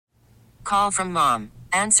Call from mom.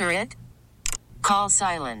 Answer it. Call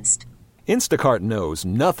silenced. Instacart knows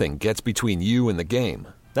nothing gets between you and the game.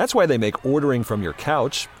 That's why they make ordering from your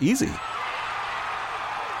couch easy.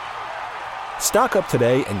 Stock up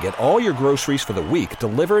today and get all your groceries for the week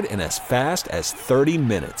delivered in as fast as 30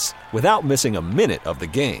 minutes without missing a minute of the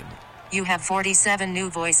game. You have 47 new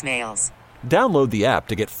voicemails. Download the app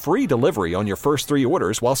to get free delivery on your first 3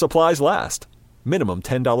 orders while supplies last. Minimum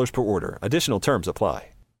 $10 per order. Additional terms apply.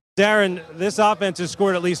 Darren, this offense has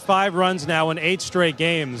scored at least 5 runs now in 8 straight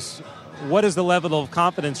games. What is the level of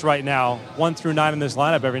confidence right now, 1 through 9 in this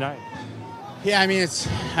lineup every night? Yeah, I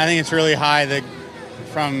think it's really high.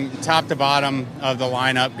 From top to bottom of the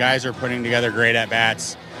lineup, guys are putting together great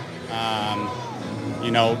at-bats.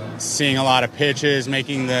 Seeing a lot of pitches,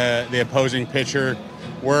 making the opposing pitcher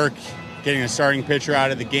work, getting the starting pitcher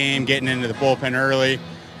out of the game, getting into the bullpen early.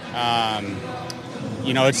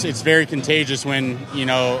 It's very contagious when,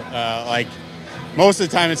 most of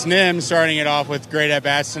the time it's Nim starting it off with great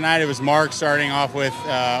at-bats. Tonight it was Mark starting off with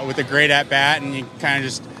a great at-bat, and he kind of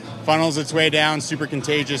just funnels its way down, super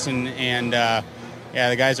contagious, and the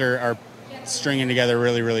guys are stringing together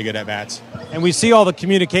really, really good at-bats. And we see all the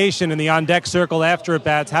communication in the on-deck circle after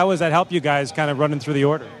at-bats. How does that help you guys kind of running through the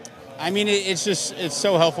order? It's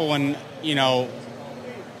so helpful when,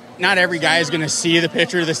 not every guy is going to see the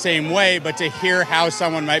pitcher the same way, but to hear how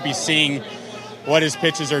someone might be seeing what his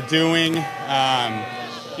pitches are doing.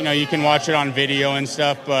 You can watch it on video and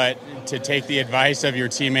stuff, but to take the advice of your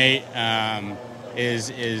teammate and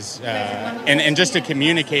just to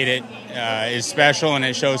communicate it is special, and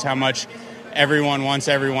it shows how much everyone wants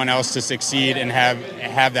everyone else to succeed and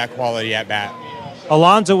have that quality at bat.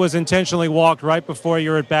 Alonso was intentionally walked right before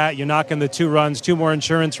your at bat. You knock in the 2 runs, 2 more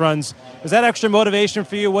insurance runs. Is that extra motivation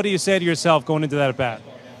for you? What do you say to yourself going into that at bat?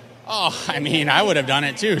 Oh, I would have done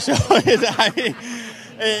it too. So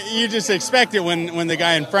you just expect it when the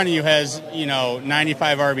guy in front of you has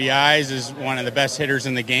 95 RBIs, is one of the best hitters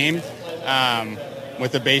in the game.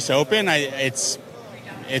 With the base open, it's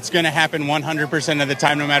going to happen 100% of the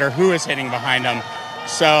time, no matter who is hitting behind him.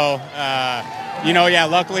 So,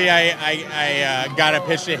 luckily I got a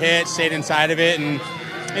pitch to hit, stayed inside of it, and,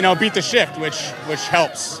 beat the shift, which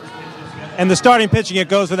helps. And the starting pitching, it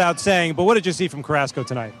goes without saying, but what did you see from Carrasco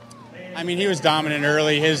tonight? He was dominant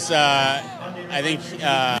early. His, throwing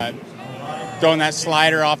that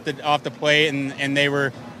slider off the plate, and they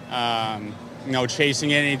were,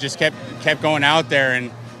 chasing it, and he just kept going out there, and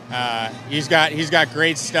he's got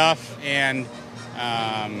great stuff, and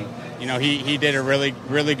he did a really,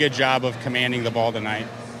 really good job of commanding the ball tonight.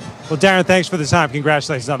 Well, Darren, thanks for the time.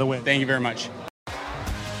 Congratulations on the win. Thank you very much.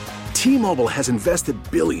 T-Mobile has invested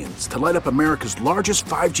billions to light up America's largest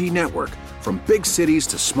 5G network, from big cities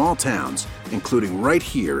to small towns, including right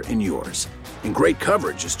here in yours. And great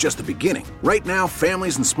coverage is just the beginning. Right now,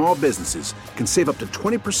 families and small businesses can save up to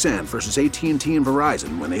 20% versus AT&T and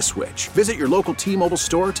Verizon when they switch. Visit your local T-Mobile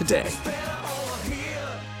store today.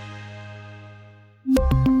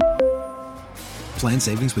 Plan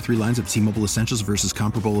savings with 3 lines of T-Mobile Essentials versus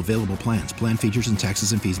comparable available plans. Plan features and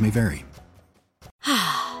taxes and fees may vary.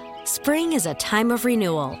 Spring is a time of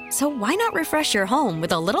renewal, so why not refresh your home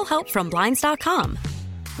with a little help from Blinds.com?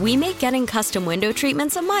 We make getting custom window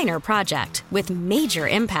treatments a minor project with major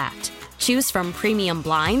impact. Choose from premium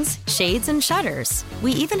blinds, shades, and shutters.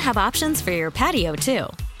 We even have options for your patio, too.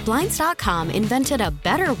 Blinds.com invented a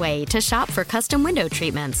better way to shop for custom window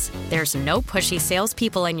treatments. There's no pushy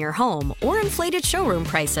salespeople in your home or inflated showroom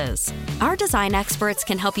prices. Our design experts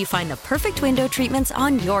can help you find the perfect window treatments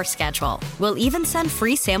on your schedule. We'll even send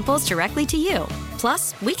free samples directly to you.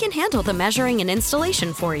 Plus, we can handle the measuring and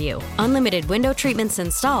installation for you. Unlimited window treatments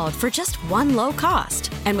installed for just one low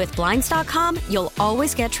cost. And with Blinds.com, you'll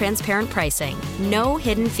always get transparent pricing. No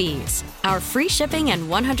hidden fees. Our free shipping and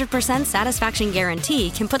 100% satisfaction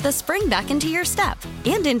guarantee can put the spring back into your step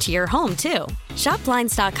and into your home, too. Shop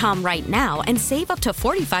Blinds.com right now and save up to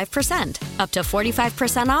 45%. Up to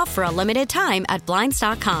 45% off for a limited time at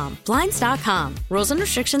Blinds.com. Blinds.com. Rules and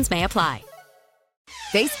restrictions may apply.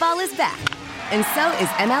 Baseball is back, and so is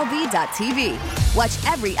MLB.tv. Watch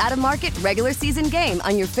every out-of-market regular season game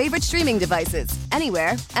on your favorite streaming devices,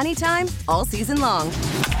 anywhere, anytime, all season long.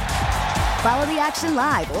 Follow the action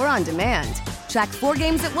live or on demand. Track 4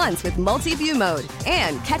 games at once with multi-view mode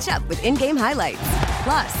and catch up with in-game highlights.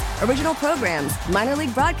 Plus, original programs, minor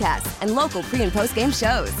league broadcasts, and local pre- and post-game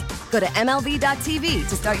shows. Go to MLB.tv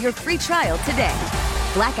to start your free trial today.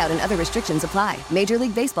 Blackout and other restrictions apply. Major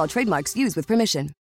League Baseball trademarks used with permission.